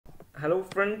Hello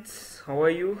friends, how are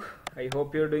you? I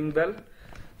hope you're doing well.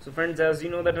 So friends, as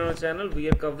you know that on our channel we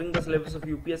are covering the syllabus of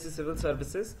UPSC Civil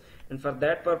Services, and for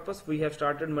that purpose we have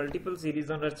started multiple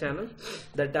series on our channel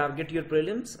that target your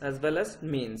prelims as well as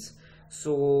mains.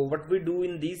 So what we do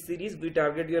in these series, we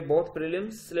target your both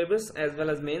prelims syllabus as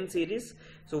well as main series.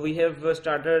 So we have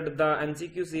started the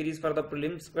MCQ series for the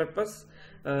prelims purpose,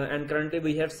 and currently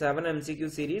we have 7 MCQ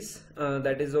series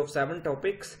that is of 7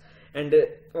 topics, and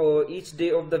each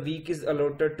day of the week is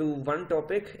allotted to one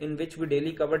topic in which we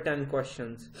daily cover 10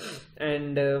 questions.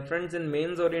 And friends, in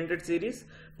mains oriented series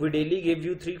we daily give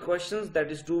you 3 questions,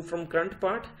 that is 2 from current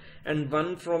part and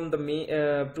 1 from the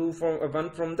one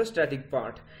from the static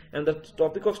part, and the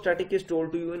topic of static is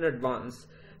told to you in advance.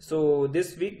 So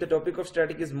this week the topic of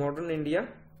static is modern India.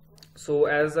 So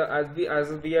as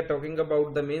we are talking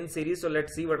about the main series, so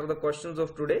let's see what are the questions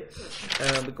of today,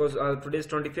 because today is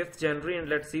 25th January, and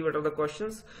let's see what are the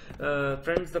questions.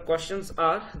 Friends, the questions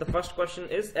are, the first question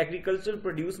is, agricultural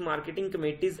produce marketing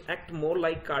committees act more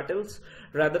like cartels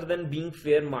rather than being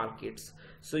fair markets.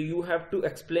 So you have to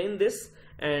explain this,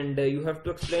 and you have to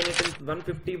explain it in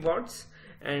 150 words.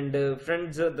 And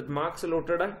friends, the marks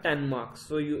allotted are 10 marks.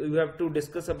 So you have to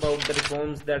discuss about the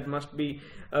reforms that must be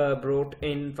brought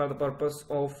in for the purpose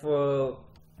of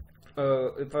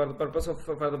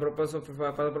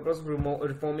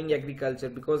reforming agriculture,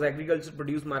 because agriculture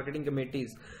produce marketing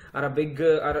committees are a big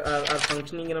are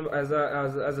functioning as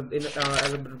a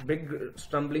big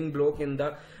stumbling block in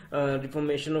the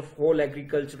reformation of whole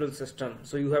agricultural system.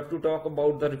 So you have to talk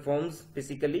about the reforms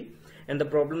basically and the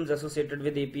problems associated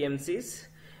with APMCs.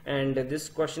 And this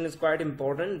question is quite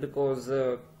important because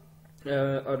a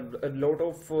lot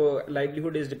of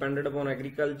livelihood is dependent upon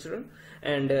agriculture,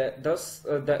 and thus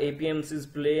the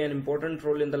APMCs play an important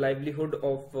role in the livelihood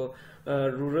of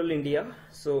rural India.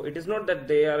 So it is not that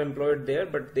they are employed there,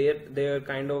 but their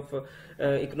kind of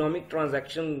economic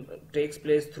transaction takes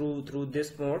place through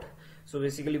this mode. So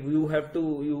basically you have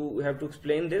to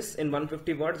explain this in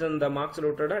 150 words, and the marks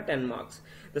allotted are 10 marks.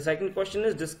 The second question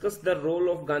is, discuss the role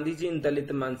of Gandhiji in Dalit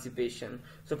emancipation.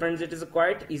 So friends, it is a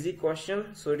quite easy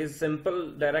question. So it is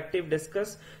simple, directive,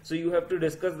 discuss. So you have to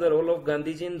discuss the role of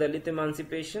Gandhiji in Dalit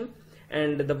emancipation,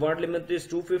 and the word limit is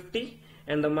 250,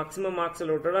 and the maximum marks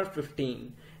allotted are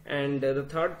 15. And the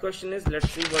third question is, let's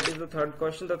see what is the third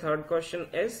question. The third question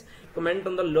is, comment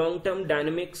on the long-term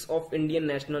dynamics of Indian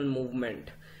national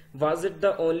movement. Was it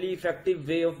the only effective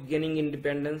way of gaining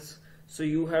independence? So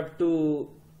you have to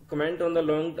comment on the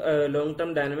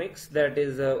long-term dynamics, that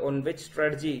is on which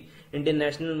strategy Indian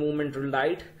national movement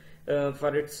relied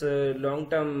for its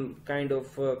long-term kind of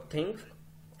thing.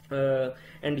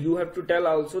 And you have to tell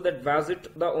also that was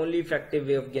it the only effective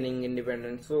way of gaining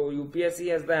independence. So UPSC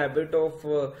has the habit of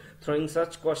throwing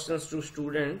such questions to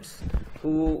students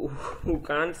who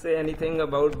can't say anything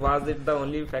about was it the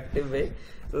only effective way.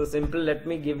 So simple, let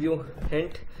me give you a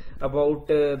hint about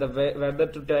whether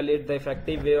to tell it the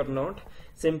effective way or not.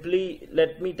 Simply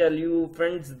let me tell you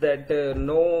friends that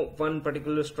no one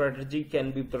particular strategy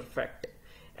can be perfect.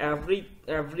 Every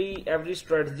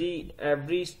strategy,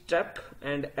 every step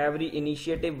and every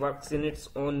initiative works in its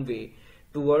own way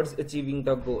towards achieving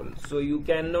the goal. So you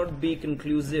cannot be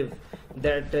conclusive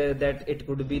that it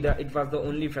could be it was the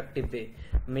only effective way.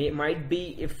 Might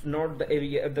be, if not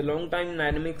the long time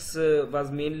dynamics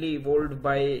was mainly evolved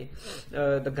by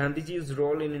the Gandhiji's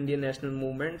role in Indian national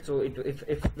movement. So if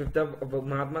the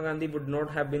Mahatma Gandhi would not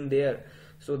have been there,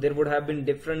 so there would have been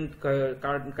different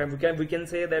we can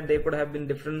say that there could have been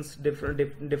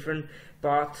different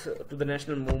paths to the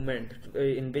national movement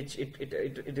in which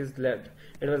it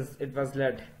was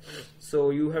led.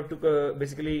 So you have to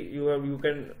basically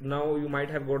you might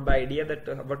have got the idea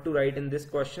that what to write in this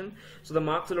question. So the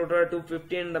marks allotted are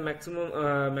 250, and the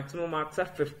maximum marks are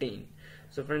 15.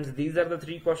 So friends, these are the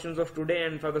 3 questions of today,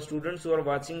 and for the students who are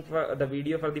watching the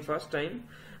video for the first time,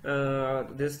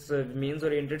 this mains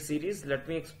oriented series, let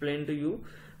me explain to you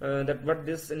that what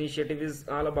this initiative is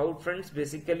all about. Friends,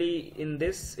 basically in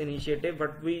this initiative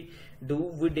what we do,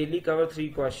 we daily cover 3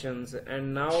 questions,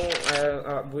 and now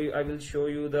I will show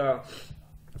you the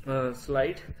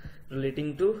slide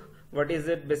relating to what is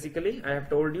it. Basically I have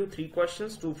told you 3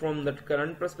 questions, 2 from the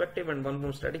current perspective and 1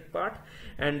 from static part,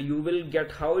 and you will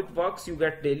get how it works. You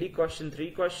get daily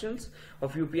 3 questions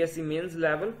of UPSC mains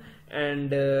level,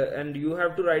 and you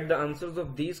have to write the answers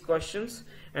of these questions,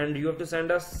 and you have to send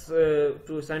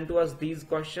to us these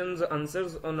questions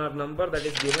answers on our number that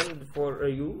is given for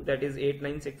you, that is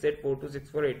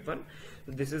 8968426481.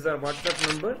 This is our WhatsApp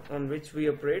number on which we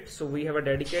operate. So we have a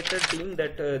dedicated team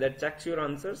that checks your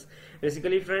answers.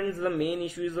 Basically friends, the main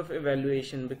issue is of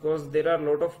evaluation, because there are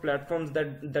a lot of platforms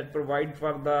that provide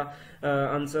for the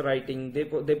answer writing. They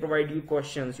provide you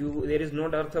questions. There is no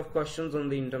dearth of questions on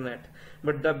the internet,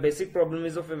 but the basic problem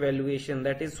is of evaluation,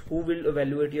 that is who will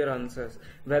evaluate your answers,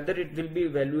 whether it will be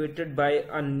evaluated by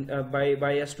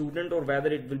a student or whether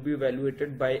it will be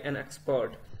evaluated by an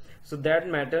expert. So that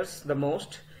matters the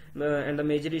most. And the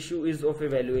major issue is of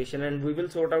evaluation, and we will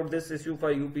sort out this issue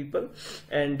for you people,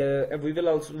 and we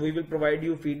will provide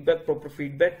you feedback, proper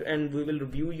feedback, and we will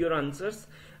review your answers,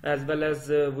 as well as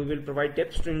we will provide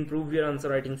tips to improve your answer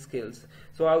writing skills.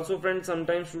 So also friends,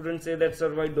 sometimes students say that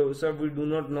sir, we do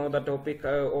not know the topic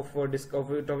in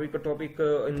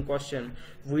question.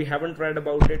 We haven't read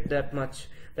about it that much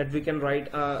that we can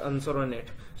write answer on it.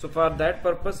 So for that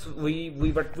purpose,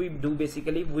 what we do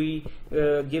basically, we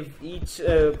give each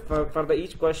for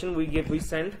each question we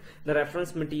send the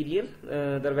reference material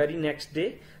the very next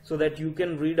day, so that you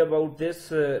can read about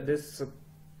this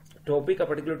topic, a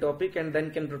particular topic, and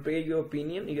then can prepare your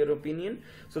opinion,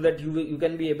 so that you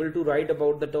can be able to write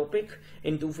about the topic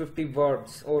in 250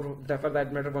 words, or for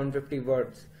that matter 150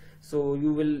 words. So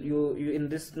you in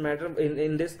this matter,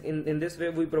 in this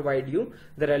way we provide you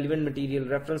the relevant material,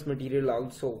 reference material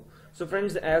also. So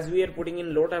friends, as we are putting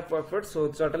in lot of effort,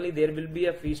 so certainly there will be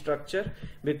a fee structure,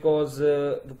 because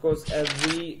as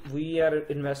we are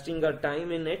investing our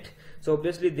time in it, so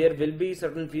obviously there will be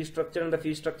certain fee structure, and the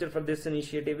fee structure for this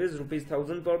initiative is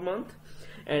 ₹1000 per month.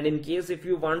 And in case if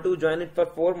you want to join it for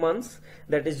 4 months,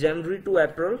 that is January to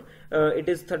April, it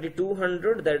is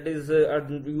 3200. That is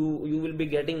you will be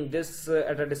getting this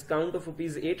at a discount of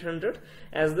 ₹800,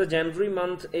 as the January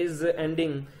month is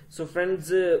ending. So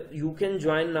friends, you can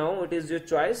join now, it is your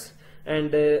choice,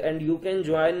 and you can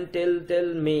join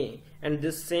till May, and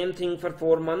this same thing for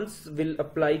 4 months will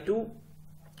apply to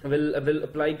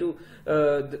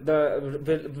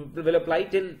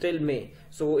till May.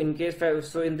 So in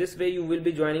this way you will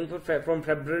be joining from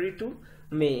February to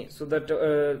May, so that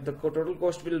the total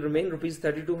cost will remain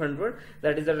 ₹3200.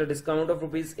 That is at a discount of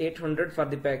 ₹800 for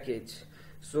the package.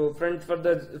 So friends,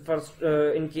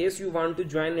 in case you want to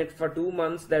join it for 2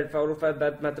 months, that for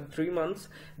that method 3 months,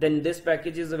 then this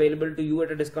package is available to you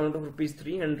at a discount of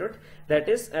 ₹300. That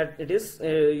is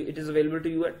it is available to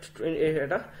you at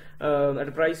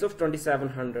a price of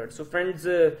 2700. So friends,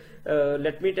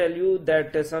 let me tell you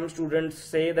that some students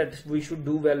say that we should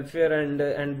do welfare,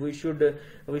 and we should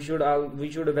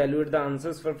evaluate the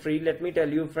answers for free. Let me tell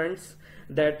you friends,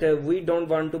 that we don't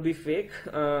want to be fake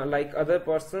like other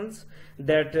persons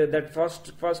that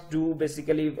first do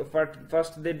basically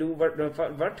first they do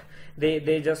what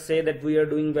they just say that we are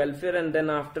doing welfare, and then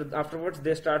afterwards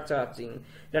they start charging.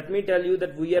 Let me tell you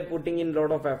that we are putting in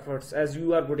lot of efforts, as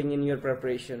you are putting in your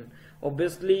preparation.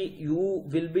 Obviously you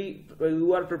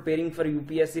are preparing for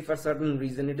UPSC for certain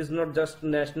reason. It is not just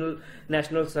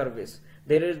national service.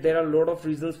 There are a lot of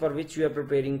reasons for which you are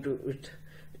preparing to it.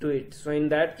 So in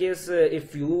that case,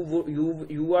 if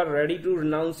you are ready to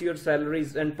renounce your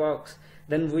salaries and perks,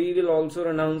 then we will also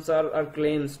renounce our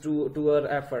claims to our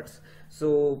efforts.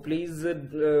 So please,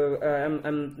 I'm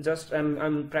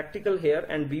practical here,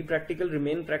 and be practical,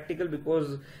 remain practical,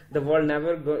 because the world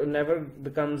never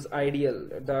becomes ideal.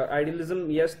 The idealism,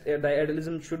 yes, the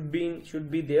idealism should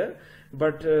be there,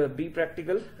 but be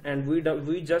practical, and we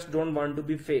just don't want to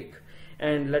be fake.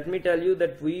 And let me tell you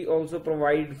that we also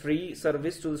provide free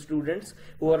service to the students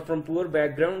who are from poor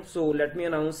background. So let me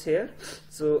announce here,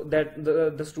 so that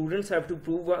the students have to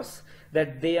prove us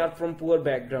that they are from poor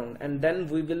background, and then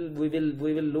we will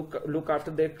look after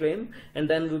their claim, and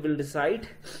then we will decide,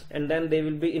 and then they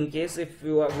will be, in case if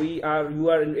you are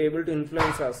able to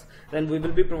influence us, then we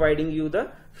will be providing you the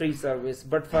free service.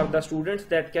 But for the students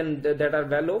that are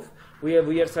well off, we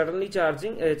are certainly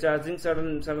charging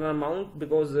certain amount,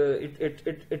 because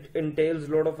it entails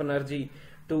a lot of energy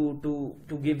to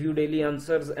give you daily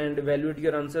answers and evaluate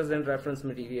your answers and reference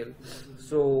material.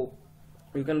 So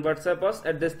you can WhatsApp us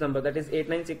at this number, that is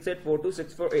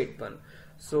 8968426481.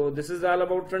 So this is all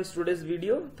about friends today's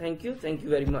video. Thank you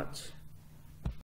very much.